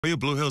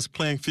Blue Hills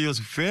playing fields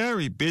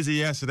very busy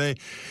yesterday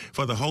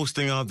for the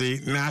hosting of the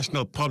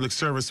National Public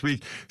Service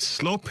Week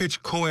slow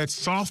pitch co-ed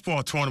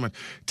softball tournament.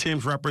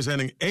 Teams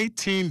representing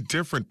 18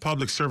 different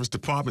public service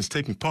departments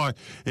taking part,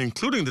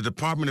 including the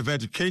Department of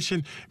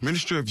Education,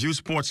 Ministry of Youth,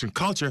 Sports and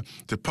Culture,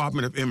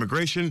 Department of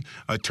Immigration,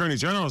 Attorney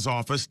General's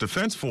Office,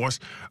 Defense Force,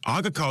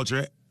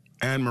 Agriculture,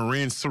 and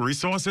Marine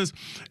Resources,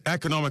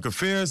 Economic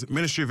Affairs,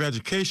 Ministry of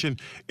Education,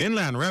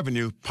 Inland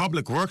Revenue,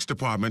 Public Works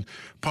Department,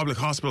 Public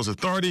Hospitals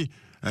Authority,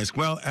 as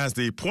well as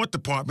the Port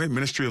Department,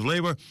 Ministry of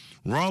Labor,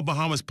 Royal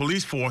Bahamas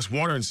Police Force,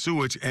 Water and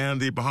Sewage, and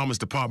the Bahamas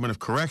Department of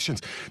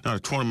Corrections. Now, the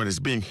tournament is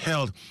being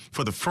held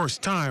for the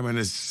first time and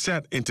is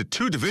set into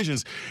two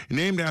divisions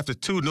named after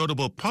two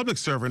notable public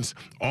servants,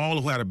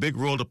 all who had a big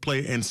role to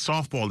play in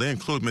softball. They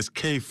include Miss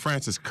Kay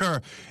Francis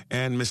Kerr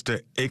and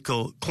Mr.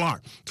 Akel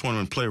Clark.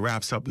 Tournament play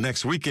wraps up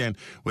next weekend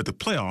with the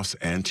playoffs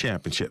and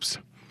championships.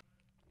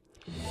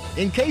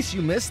 In case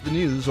you missed the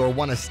news or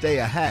want to stay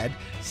ahead,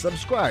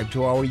 subscribe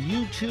to our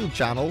YouTube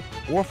channel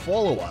or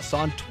follow us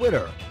on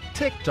Twitter,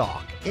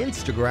 TikTok,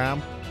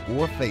 Instagram,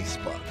 or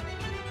Facebook.